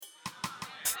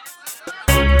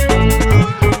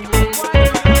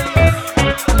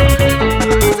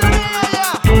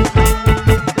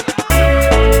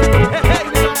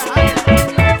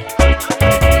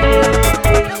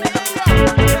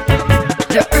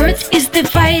Earth is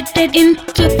divided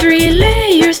into three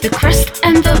layers: the crust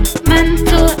and the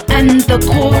mantle and the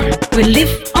core. We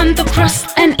live on the crust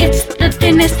and it's the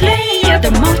thinnest layer.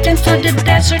 The mountains to the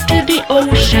desert to the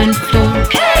ocean floor.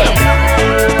 Hey!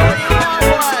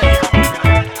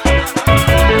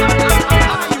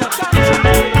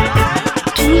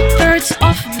 2/3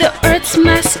 of the Earth's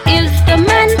mass is the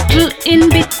mantle in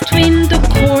between the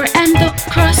core and the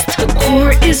crust. The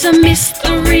core is a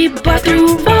mystery, but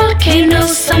through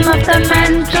volcanoes some of the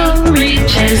mantle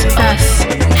reaches us.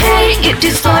 Hey, it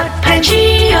is thought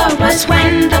Pangea was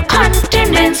when the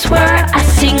continents were a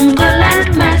single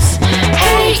landmass.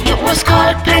 Hey, it was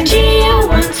called Pangea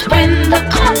once when the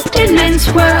continents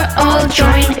were all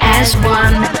joined as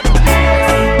one.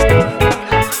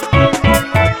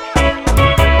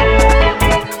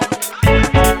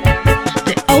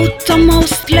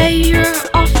 Outermost layer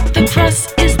of the crust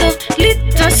is the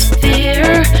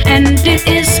lithosphere, and it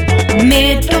is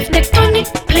made of tectonic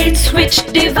plates which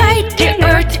divide the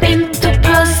earth into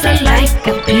puzzle-like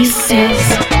pieces.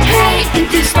 Hey,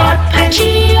 it is thought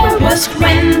Pangea was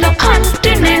when the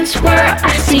continents were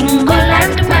a single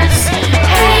landmass.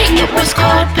 Hey, it was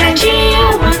called Pangea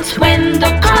once when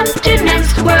the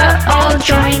continents were all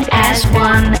joined as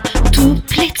one. Two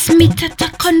plates meet at a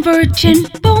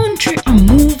convergent boundary or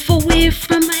move away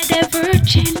from a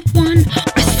divergent one,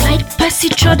 or slide past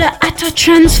each other at a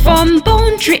transform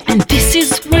boundary, and this is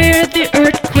where the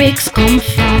earthquakes come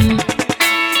from.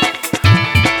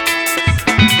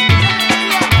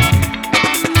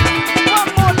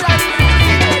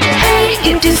 Hey,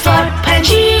 it is thought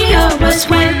Pangea was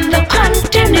when the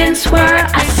continents were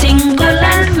a single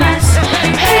landmass.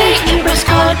 Hey, it was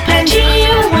called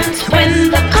Pangea once when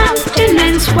the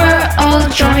continents were all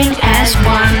joined as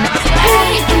one. Hey,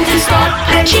 it is thought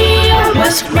Pangea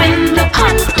was when the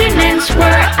continents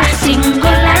were a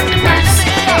single landmass.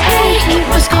 Hey, it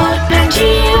was called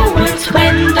Pangea once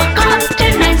when the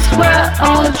continents were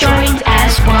all joined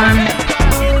as one.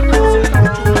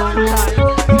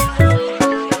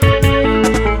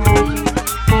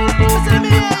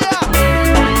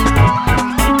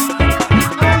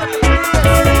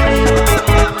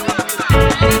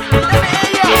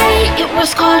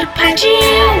 Was called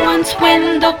Pangea once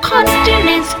when the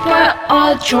continents were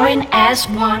all joined as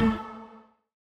one.